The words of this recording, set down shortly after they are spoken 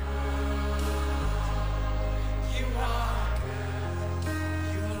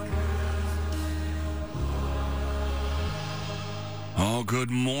Well,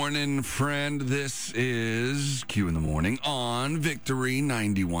 good morning, friend. This is Q in the Morning on Victory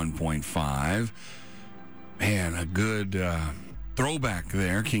 91.5. Man, a good throwback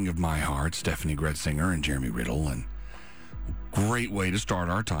there. King of My Heart, Stephanie Gretzinger and Jeremy Riddle. And great way to start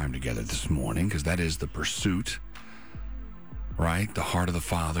our time together this morning, because that is the pursuit, right? The heart of the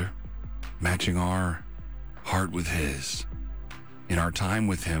Father, matching our heart with His. In our time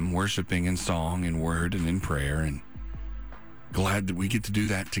with Him, worshiping in song, in word, and in prayer, and glad that we get to do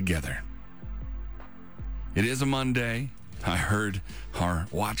that together. It is a Monday. I heard our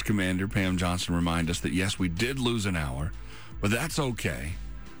watch commander, Pam Johnson, remind us that, yes, we did lose an hour, but that's okay.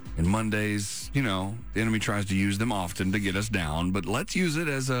 And Mondays, you know, the enemy tries to use them often to get us down, but let's use it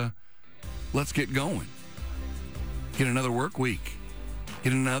as let's get going. Get another work week.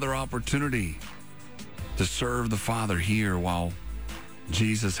 Get another opportunity to serve the Father here while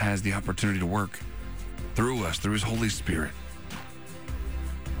Jesus has the opportunity to work through us, through His Holy Spirit.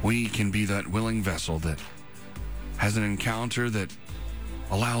 We can be that willing vessel that has an encounter that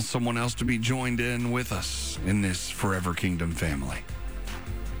allows someone else to be joined in with us in this forever kingdom family.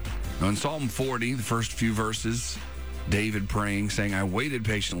 Now in Psalm 40, the first few verses, David praying, saying, I waited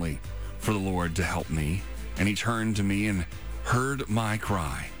patiently for the Lord to help me, and He turned to me and heard my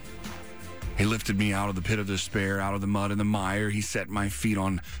cry. He lifted me out of the pit of despair, out of the mud and the mire. He set my feet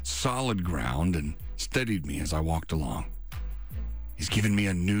on solid ground and steadied me as I walked along. He's given me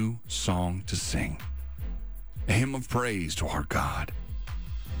a new song to sing, a hymn of praise to our God.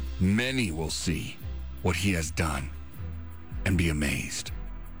 Many will see what He has done and be amazed.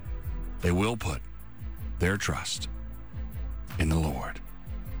 They will put their trust in the Lord.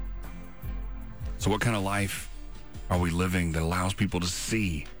 So what kind of life are we living that allows people to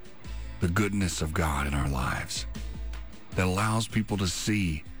see the goodness of God in our lives, that allows people to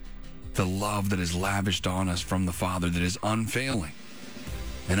see the love that is lavished on us from the Father, that is unfailing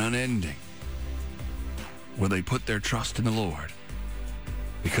and unending? Will they put their trust in the Lord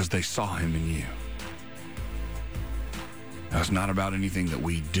because they saw Him in you? Now, it's not about anything that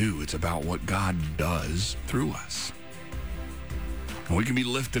we do. It's about what God does through us. And we can be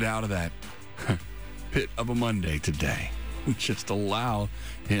lifted out of that pit of a Monday today. Just allow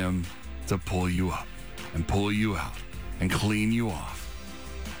Him to pull you up and pull you out and clean you off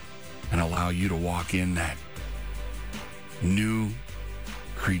and allow you to walk in that new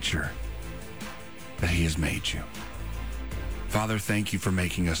creature that He has made you. Father, thank You for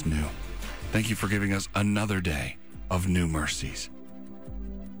making us new. Thank You for giving us another day of new mercies.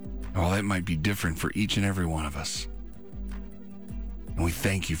 While that might be different for each and every one of us, and we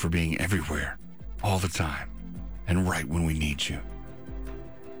thank You for being everywhere, all the time, and right when we need You.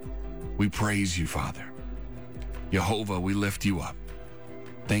 We praise You, Father. Jehovah, we lift You up.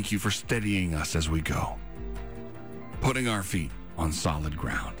 Thank You for steadying us as we go, putting our feet on solid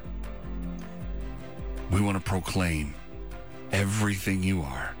ground. We want to proclaim everything You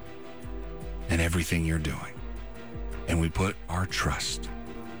are and everything You're doing. And we put our trust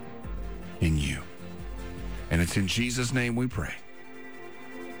in You. And it's in Jesus' name we pray.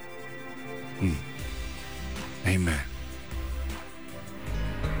 Amen.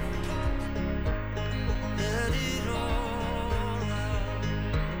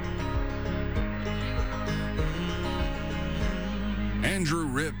 Andrew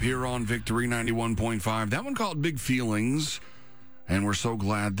Ripp here on Victory 91.5. That one called Big Feelings. And we're so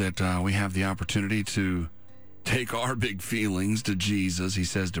glad that we have the opportunity to take our big feelings to Jesus. He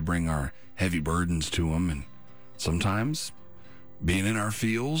says to bring our heavy burdens to Him. And sometimes being in our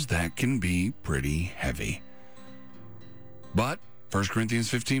feels, that can be pretty heavy. But 1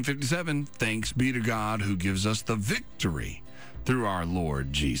 Corinthians 15:57, thanks be to God who gives us the victory through our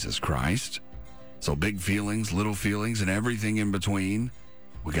Lord Jesus Christ. So big feelings, little feelings, and everything in between,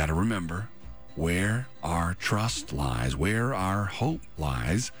 we got to remember where our trust lies, where our hope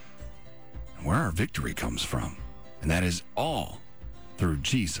lies, and where our victory comes from. And that is all through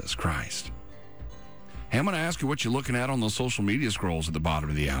Jesus Christ. Hey, I'm going to ask you what you're looking at on those social media scrolls at the bottom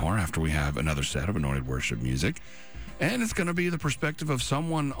of the hour after we have another set of anointed worship music. And it's going to be the perspective of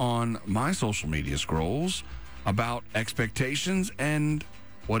someone on my social media scrolls about expectations and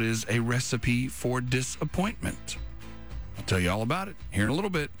what is a recipe for disappointment. I'll tell you all about it here in a little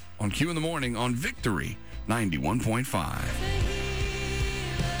bit on Q in the Morning on Victory 91.5.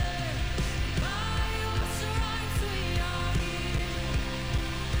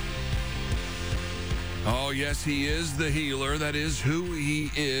 Oh, yes, he is the healer. That is who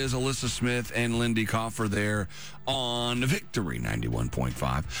he is. Alyssa Smith and Lindy Coffer there on Victory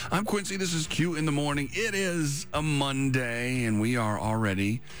 91.5. I'm Quincy. This is Q in the Morning. It is a Monday, and we are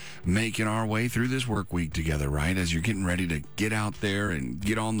already making our way through this work week together, right? As you're getting ready to get out there and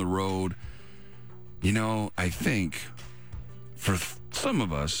get on the road. You know, I think for some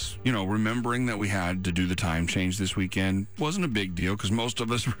of us, remembering that we had to do the time change this weekend wasn't a big deal because most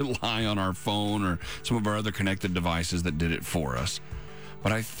of us rely on our phone or some of our other connected devices that did it for us.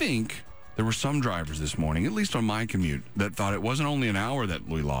 But I think there were some drivers this morning, at least on my commute, that thought it wasn't only an hour that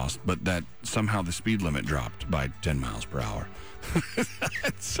we lost, but that somehow the speed limit dropped by 10 miles per hour.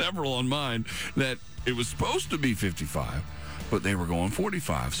 Several on mine that it was supposed to be 55. But they were going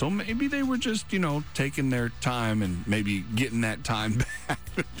 45. So maybe they were just, taking their time and maybe getting that time back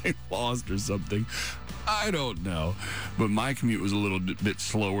that they lost or something. I don't know. But my commute was a little bit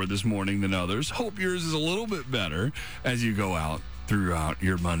slower this morning than others. Hope yours is a little bit better as you go out throughout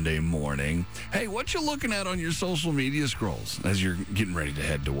your Monday morning. Hey, what you looking at on your social media scrolls as you're getting ready to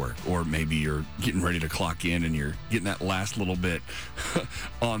head to work? Or maybe you're getting ready to clock in and you're getting that last little bit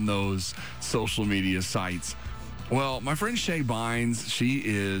on those social media sites. Well, my friend Shay Bynes, she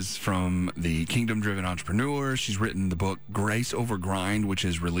is from the Kingdom Driven Entrepreneur. She's written the book Grace Over Grind, which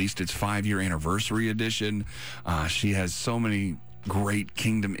has released its 5-year anniversary edition. She has so many great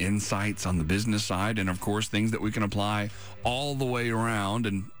kingdom insights on the business side and, of course, things that we can apply all the way around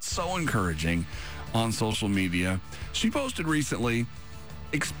and so encouraging on social media. She posted recently,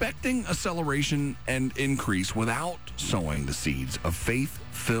 expecting acceleration and increase without sowing the seeds of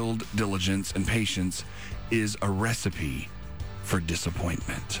faith-filled diligence and patience is a recipe for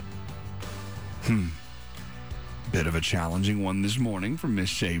disappointment. Bit of a challenging one this morning from Miss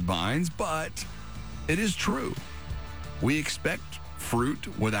Shay Bynes, but it is true. We expect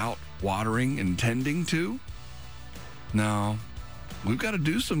fruit without watering and tending to. No, we've got to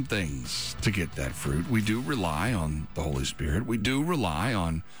do some things to get that fruit. We do rely on the Holy Spirit. We do rely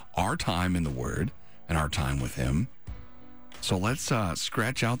on our time in the Word and our time with Him. So let's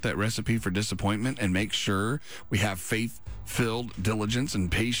scratch out that recipe for disappointment and make sure we have faith-filled diligence and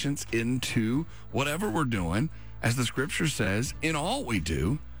patience into whatever we're doing. As the scripture says, in all we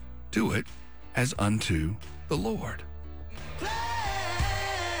do, do it as unto the Lord. Plans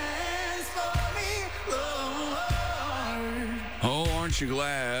for me, Lord. Oh, aren't you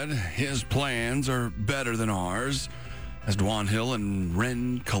glad his plans are better than ours? As Dwan Hill and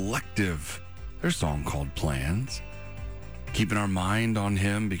Wren Collective, their song called Plans. Keeping our mind on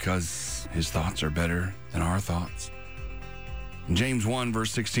him because his thoughts are better than our thoughts. In James 1,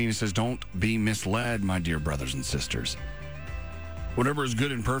 verse 16, it says, "Don't be misled, my dear brothers and sisters. Whatever is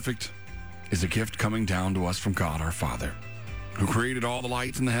good and perfect is a gift coming down to us from God our Father, who created all the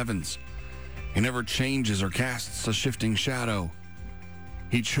lights in the heavens. He never changes or casts a shifting shadow.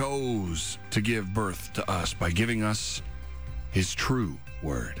 He chose to give birth to us by giving us his true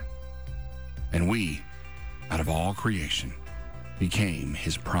word. And we, out of all creation, became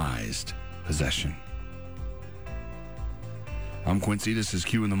his prized possession." I'm Quincy. This is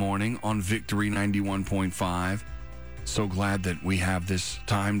Q in the Morning on Victory 91.5. So glad that we have this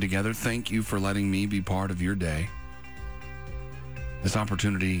time together. Thank you for letting me be part of your day. This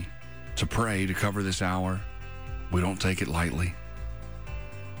opportunity to pray, to cover this hour, we don't take it lightly.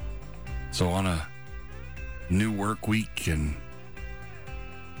 So on a new work week and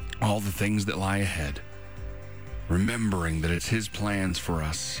all the things that lie ahead, remembering that it's his plans for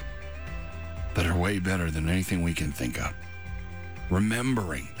us that are way better than anything we can think of.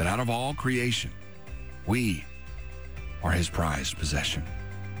 Remembering that out of all creation, we are his prized possession.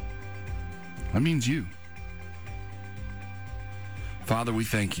 That means you. Father, we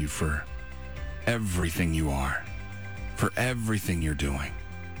thank you for everything you are, for everything you're doing.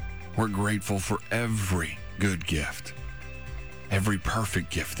 We're grateful for every good gift, every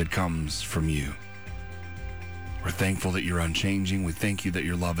perfect gift that comes from you. We're thankful that you're unchanging. We thank you that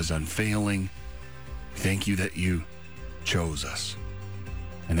your love is unfailing. We thank you that you chose us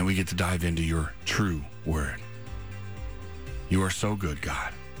and that we get to dive into your true word. You are so good,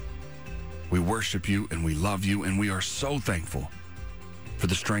 God. We worship you and we love you, and we are so thankful for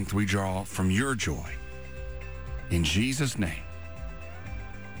the strength we draw from your joy. In Jesus' name,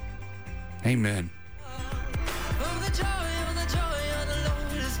 amen.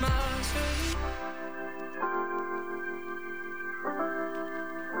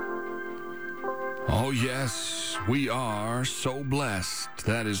 Oh, yes, we are so blessed.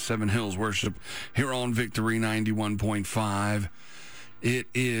 That is Seven Hills Worship here on Victory 91.5. It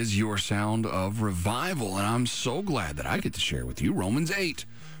is your sound of revival, and I'm so glad that I get to share with you Romans 8,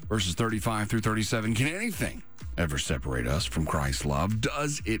 verses 35 through 37. Can anything ever separate us from Christ's love?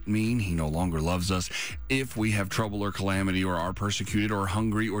 Does it mean he no longer loves us if we have trouble or calamity, or are persecuted or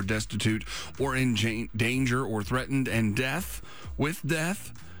hungry or destitute or in danger or threatened and death with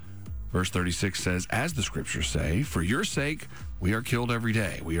death? Verse 36 says, as the scriptures say, for your sake we are killed every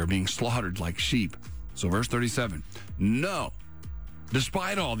day. We are being slaughtered like sheep. So verse 37, no,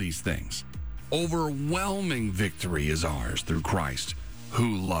 despite all these things, overwhelming victory is ours through Christ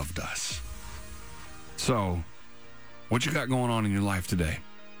who loved us. So, what you got going on in your life today?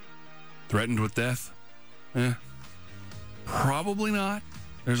 Threatened with death? Probably not.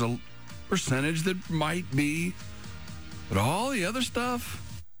 There's a percentage that might be. But all the other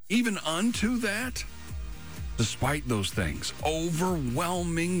stuff, even unto that, despite those things,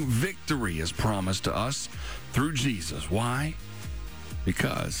 overwhelming victory is promised to us through Jesus. Why?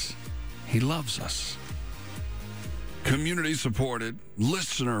 Because he loves us. Community-supported,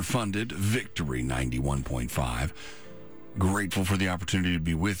 listener-funded Victory 91.5. Grateful for the opportunity to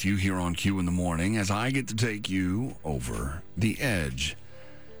be with you here on Q in the Morning as I get to take you over the edge.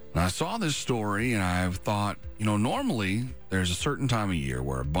 Now, I saw this story and I thought, normally there's a certain time of year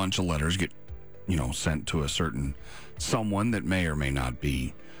where a bunch of letters get, sent to a certain someone that may or may not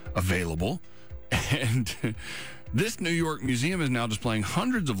be available. And this New York museum is now displaying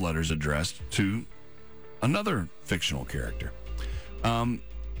hundreds of letters addressed to another fictional character.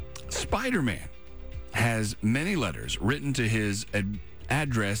 Spider-Man has many letters written to his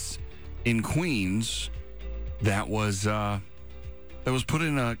address in Queens that was put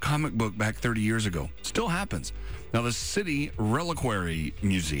in a comic book back 30 years ago. Still happens. Now, the City Reliquary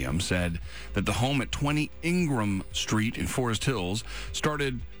Museum said that the home at 20 Ingram Street in Forest Hills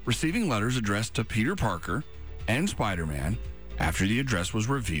started receiving letters addressed to Peter Parker and Spider-Man after the address was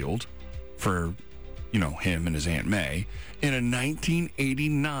revealed for him and his Aunt May in a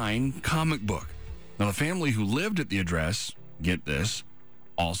 1989 comic book. Now, the family who lived at the address, get this,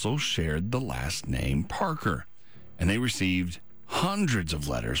 also shared the last name Parker, and they received hundreds of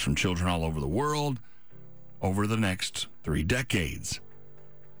letters from children all over the world over the next 3 decades.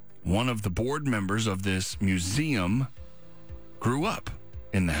 One of the board members of this museum grew up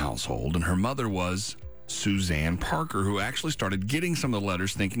in the household, and her mother was Suzanne Parker, who actually started getting some of the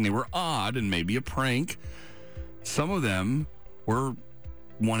letters thinking they were odd and maybe a prank. Some of them were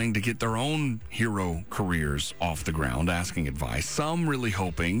wanting to get their own hero careers off the ground, asking advice. Some really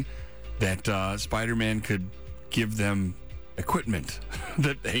hoping that Spider-Man could give them equipment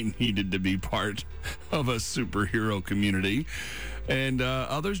that they needed to be part of a superhero community. And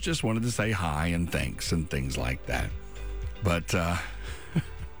others just wanted to say hi and thanks and things like that. But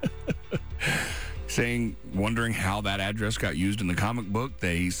wondering how that address got used in the comic book.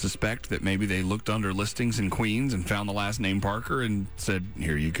 They suspect that maybe they looked under listings in Queens and found the last name Parker and said,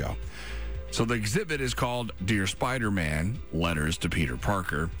 here you go. So the exhibit is called Dear Spider-Man, Letters to Peter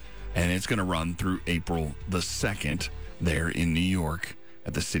Parker, and it's going to run through April the 2nd there in New York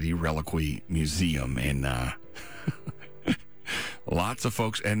at the City Reliquary Museum. And lots of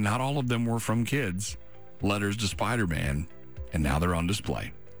folks, and not all of them were from kids, letters to Spider-Man, and now they're on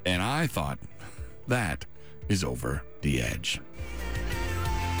display. And I thought, that is over the edge.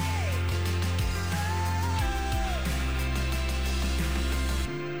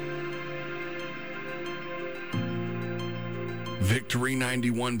 Victory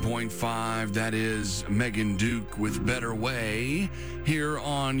 91.5, that is Megan Duke with Better Way here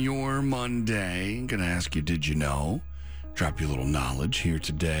on your Monday. Gonna ask you, did you know? Drop you a little knowledge here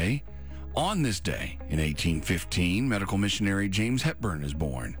today. On this day, in 1815, medical missionary James Hepburn is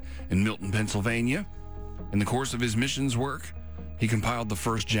born in Milton, Pennsylvania. In the course of his missions work, he compiled the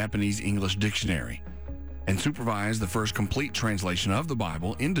first Japanese-English dictionary and supervised the first complete translation of the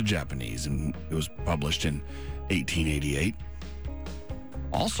Bible into Japanese, and it was published in 1888.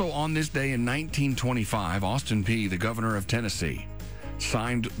 Also on this day in 1925, Austin Peay, the governor of Tennessee,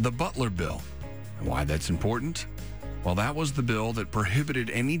 signed the Butler Bill. And why that's important? Well, that was the bill that prohibited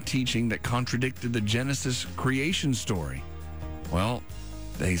any teaching that contradicted the Genesis creation story. Well,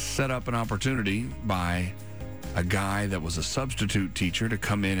 they set up an opportunity by a guy that was a substitute teacher to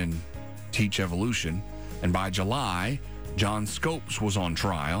come in and teach evolution. And by July, John Scopes was on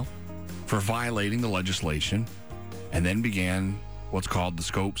trial for violating the legislation, and then began what's called the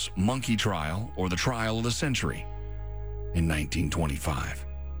Scopes Monkey Trial, or the trial of the century, in 1925.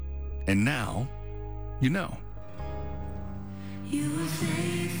 And now, you know. You were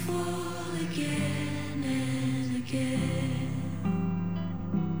faithful again and again.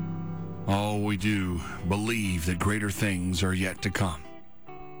 Oh, we do believe that greater things are yet to come.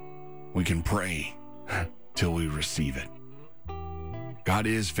 We can pray till we receive it. God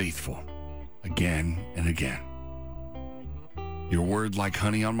is faithful again and again. Your word like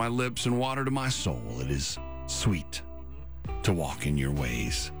honey on my lips and water to my soul. It is sweet to walk in your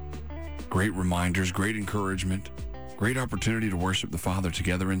ways. Great reminders, great encouragement, great opportunity to worship the Father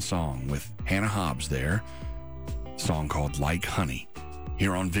together in song with Hannah Hobbs there. A song called Like Honey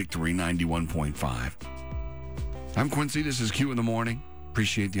here on Victory 91.5. I'm Quincy. This is Q in the Morning.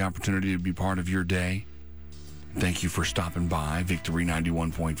 Appreciate the opportunity to be part of your day. Thank you for stopping by Victory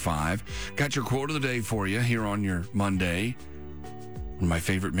 91.5. Got your quote of the day for you here on your Monday. One of my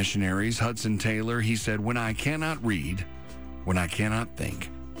favorite missionaries, Hudson Taylor, he said, "When I cannot read, when I cannot think,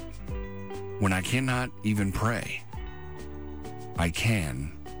 when I cannot even pray, I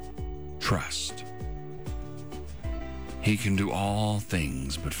can trust. He can do all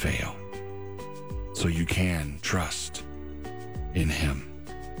things but fail. So you can trust in him."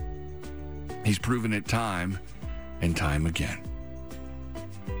 He's proven it time and time again.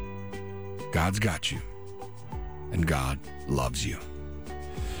 God's got you, and God loves you.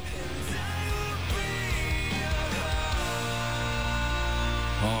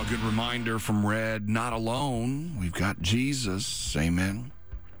 Oh, a good reminder from Red, not alone. We've got Jesus. Amen.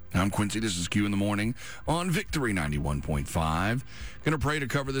 I'm Quincy. This is Q in the Morning on Victory 91.5. Going to pray to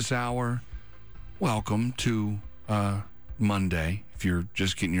cover this hour. Welcome to Monday. If you're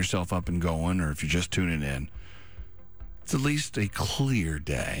just getting yourself up and going, or if you're just tuning in, it's at least a clear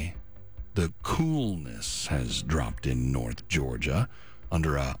day. The coolness has dropped in North Georgia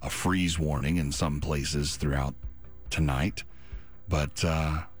under a freeze warning in some places throughout tonight. But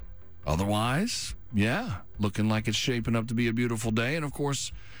otherwise, yeah, looking like it's shaping up to be a beautiful day. And of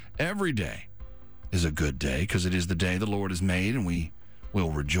course, every day is a good day because it is the day the Lord has made, and we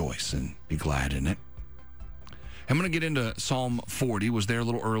will rejoice and be glad in it. I'm going to get into Psalm 40. Was there a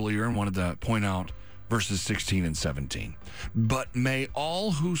little earlier and wanted to point out verses 16 and 17. "But may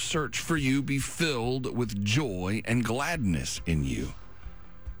all who search for you be filled with joy and gladness in you.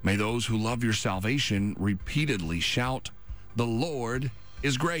 May those who love your salvation repeatedly shout, 'The Lord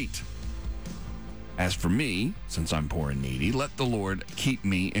is great.' As for me, since I'm poor and needy, let the Lord keep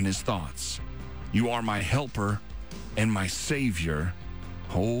me in his thoughts. You are my helper and my Savior.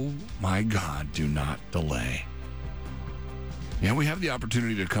 Oh, my God, do not delay." Yeah, we have the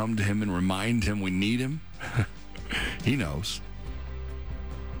opportunity to come to him and remind him we need him. He knows.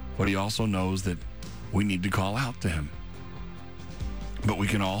 But he also knows that we need to call out to him. But we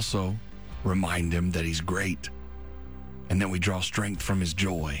can also remind him that he's great, and that we draw strength from his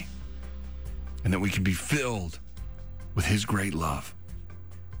joy, and that we can be filled with his great love.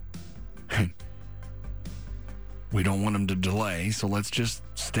 We don't want him to delay, so let's just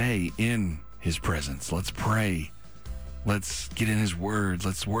stay in his presence. Let's pray. Let's get in his word.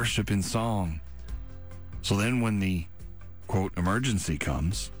 Let's worship in song. So then when the, quote, emergency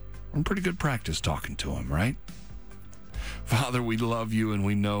comes, we're in pretty good practice talking to him, right? Father, we love you, and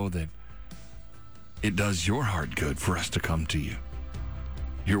we know that it does your heart good for us to come to you.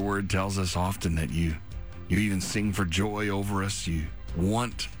 Your word tells us often that you even sing for joy over us. You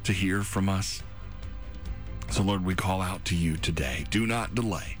want to hear from us. So, Lord, we call out to you today. Do not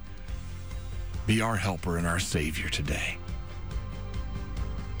delay. Be our helper and our Savior today.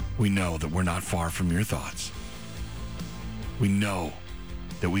 We know that we're not far from your thoughts. We know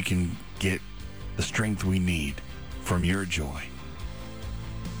that we can get the strength we need from your joy.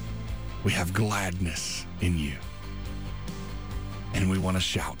 We have gladness in you. And we want to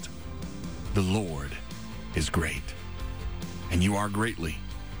shout, "The Lord is great, and you are greatly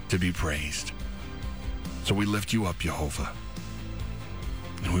to be praised." So we lift you up, Jehovah,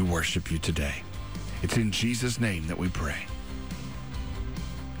 and we worship you today. It's in Jesus' name that we pray.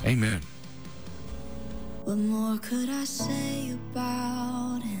 Amen. What more could I say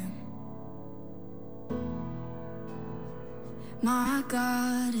about him? My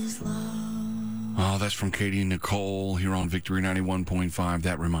God is love. Oh, that's from Katie and Nicole here on Victory 91.5.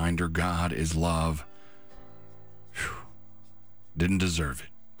 That reminder, God is love. Whew. Didn't deserve it.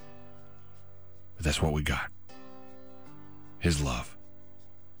 But that's what we got. His love.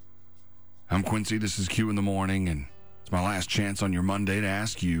 I'm Quincy. This is Q in the Morning, and it's my last chance on your Monday to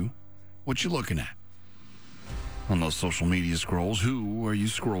ask you what you're looking at on those social media scrolls. Who are you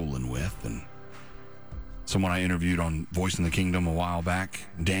scrolling with? And someone I interviewed on Voice in the Kingdom a while back,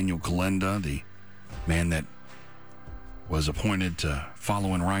 Daniel Kalenda, the man that was appointed to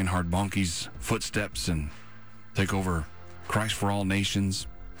follow in Reinhard Bonnke's footsteps and take over Christ for All Nations.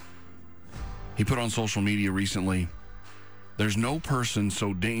 He put on social media recently, "There's no person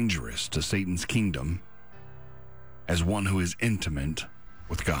so dangerous to Satan's kingdom as one who is intimate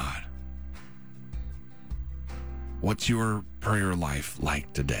with God." What's your prayer life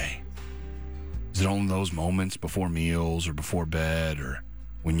like today? Is it only those moments before meals or before bed or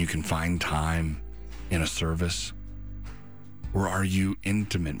when you can find time in a service? Or are you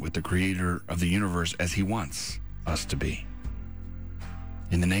intimate with the creator of the universe as he wants us to be?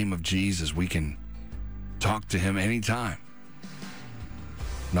 In the name of Jesus, we can talk to him anytime.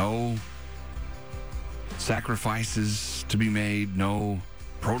 No sacrifices to be made, no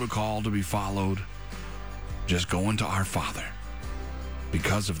protocol to be followed. Just going to our Father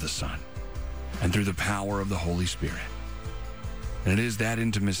because of the Son and through the power of the Holy Spirit. And it is that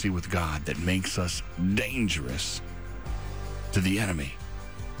intimacy with God that makes us dangerous to the enemy.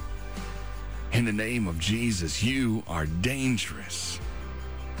 In the name of Jesus, you are dangerous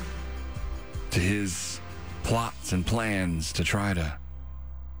to his plots and plans to try to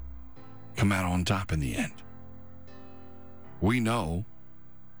come out on top in the end. We know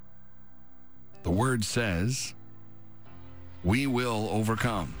the word says we will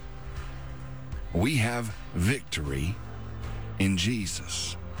overcome. We have victory in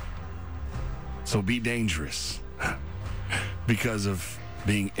Jesus. So be dangerous because of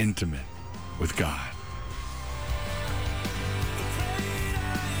being intimate with God.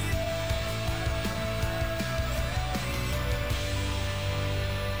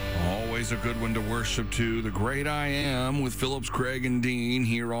 Always a good one to worship to. The Great I Am with Phillips, Craig, and Dean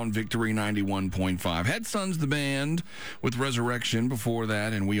here on Victory 91.5. Head Sons the Band with Resurrection before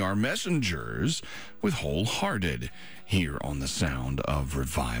that, and we are Messengers with Wholehearted here on the Sound of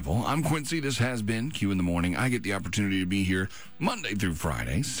Revival. I'm Quincy. This has been Q in the Morning. I get the opportunity to be here Monday through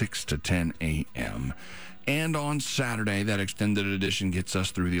Friday, 6 to 10 a.m. And on Saturday, that extended edition gets us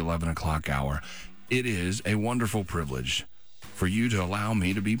through the 11 o'clock hour. It is a wonderful privilege for you to allow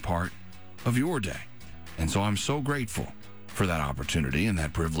me to be part of your day. And so I'm so grateful for that opportunity and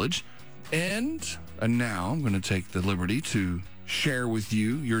that privilege. And now I'm going to take the liberty to share with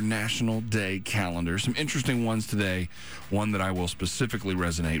you your National Day calendar. Some interesting ones today. One that I will specifically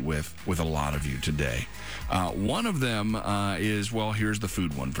resonate with a lot of you today. One of them is, well, here's the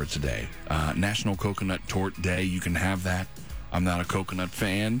food one for today. National Coconut Torte Day. You can have that. I'm not a coconut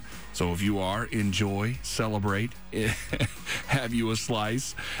fan, so if you are, enjoy, celebrate, have you a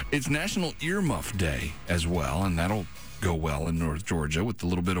slice. It's National Earmuff Day as well, and that'll go well in North Georgia with a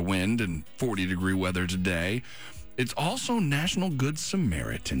little bit of wind and 40-degree weather today. It's also National Good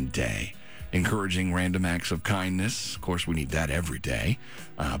Samaritan Day, encouraging random acts of kindness. Of course, we need that every day,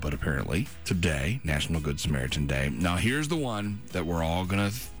 but apparently today, National Good Samaritan Day. Now, here's the one that we're all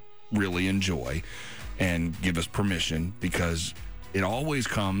going to really enjoy and give us permission, because it always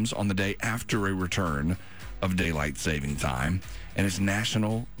comes on the day after a return of daylight saving time, and it's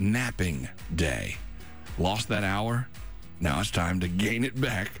National Napping Day. Lost that hour? Now it's time to gain it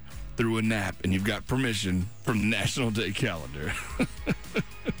back through a nap, and you've got permission from the National Day calendar.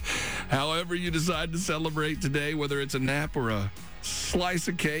 However you decide to celebrate today, whether it's a nap or a slice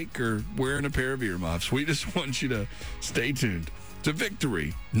of cake or wearing a pair of earmuffs, we just want you to stay tuned to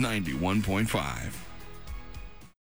Victory 91.5.